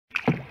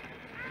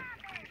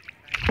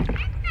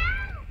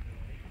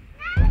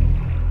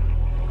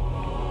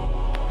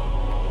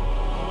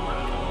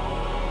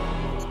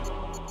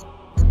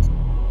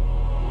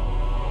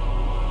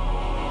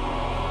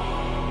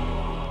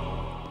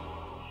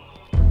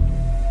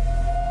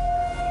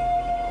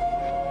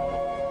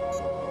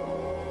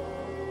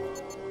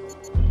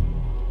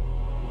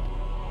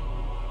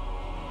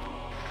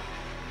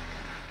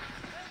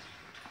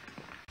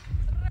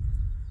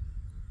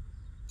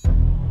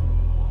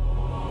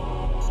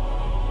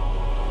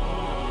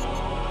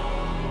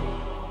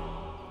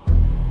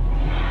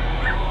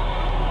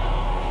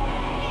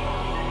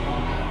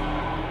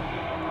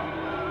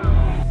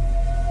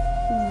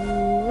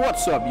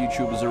What's up,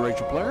 YouTubers and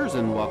retro players,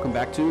 and welcome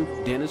back to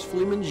Dennis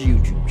Fleeman's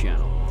YouTube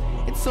channel.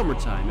 It's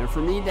summertime, and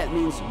for me that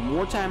means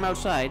more time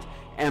outside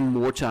and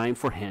more time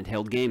for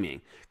handheld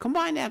gaming.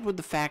 Combine that with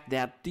the fact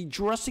that the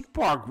Jurassic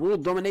Park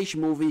World Domination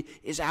movie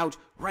is out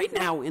right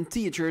now in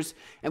theaters,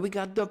 and we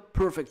got the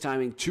perfect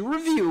timing to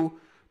review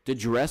the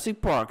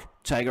Jurassic Park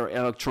Tiger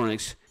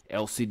Electronics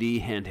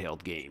LCD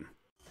handheld game.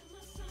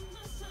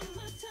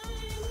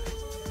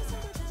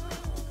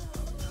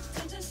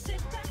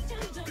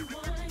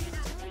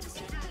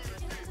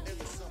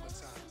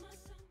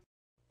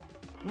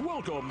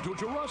 Welcome to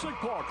Jurassic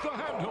Park, the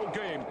handheld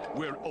game,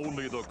 where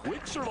only the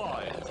quick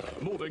survive.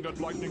 Moving at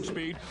lightning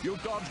speed, you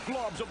dodge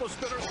globs of the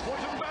spitter's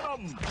poison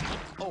venom.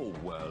 Oh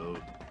well.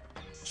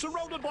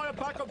 Surrounded by a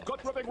pack of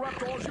gut-ripping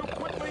raptors, you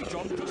quickly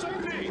jump to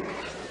safety.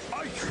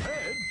 I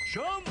said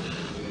jump!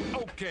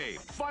 Okay,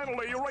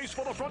 finally you race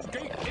for the front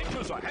gate,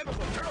 inches ahead of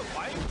the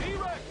terrifying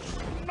T-Rex.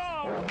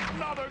 No,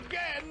 not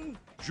again!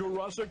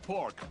 Jurassic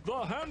Park,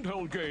 the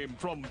handheld game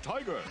from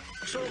Tiger.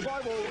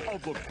 Survival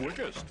of the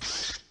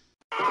quickest.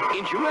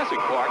 In Jurassic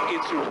Park,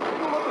 it's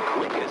survival of the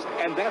quickest,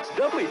 and that's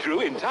doubly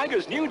true in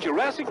Tiger's new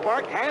Jurassic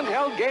Park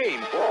handheld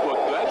game.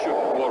 But that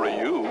shouldn't worry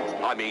you.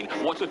 I mean,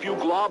 what's a few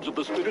globs of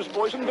the spitter's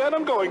poison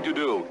venom going to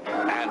do?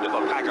 And if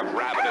a pack of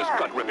ravenous,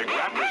 gut-ripping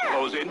raptors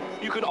close in,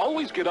 you can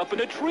always get up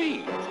in a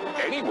tree.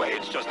 Anyway,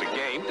 it's just a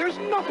game. There's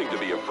nothing to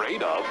be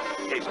afraid of.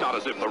 It's not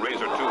as if the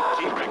razor-toothed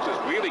T-Rex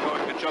is really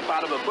going to jump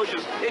out of the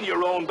bushes in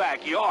your own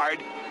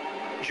backyard.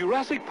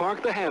 Jurassic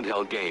Park, the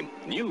handheld game.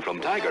 New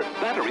from Tiger.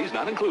 Batteries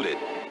not included.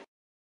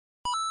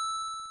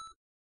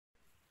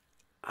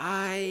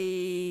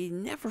 I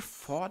never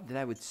thought that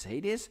I would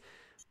say this,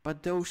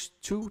 but those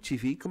two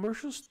TV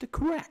commercials, they're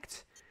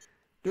correct.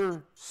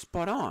 They're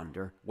spot on.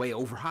 They're way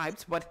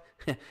overhyped, but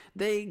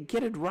they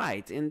get it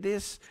right. In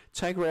this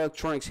Tiger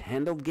Electronics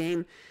handheld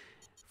game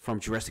from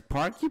Jurassic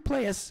Park, you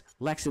play as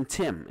Lex and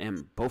Tim,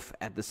 and both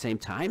at the same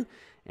time.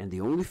 And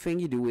the only thing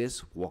you do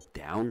is walk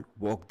down,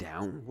 walk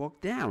down,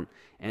 walk down.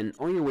 And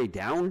on your way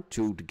down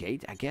to the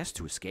gate, I guess,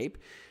 to escape,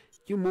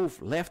 you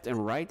move left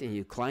and right and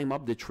you climb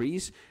up the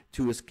trees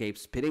to escape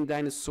spitting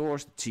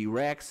dinosaurs,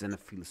 T-Rex and a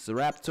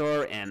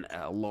Velociraptor and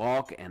a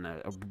log and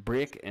a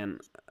brick and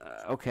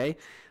okay.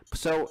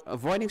 So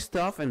avoiding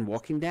stuff and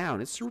walking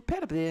down. It's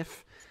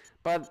repetitive,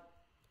 but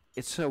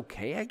it's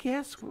okay, I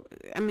guess.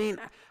 I mean,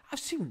 I've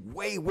seen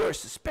way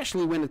worse,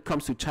 especially when it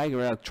comes to Tiger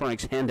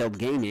Electronics handheld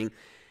gaming.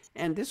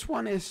 And this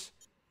one is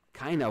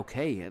kind of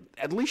okay.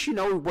 At least you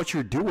know what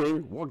you're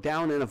doing. Walk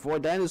down and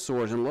avoid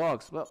dinosaurs and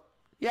logs. Well,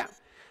 yeah.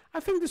 I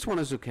think this one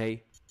is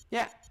okay.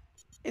 Yeah,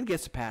 it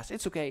gets a pass.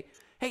 It's okay.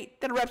 Hey,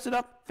 that wraps it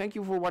up. Thank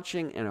you for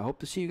watching, and I hope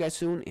to see you guys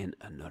soon in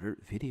another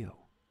video.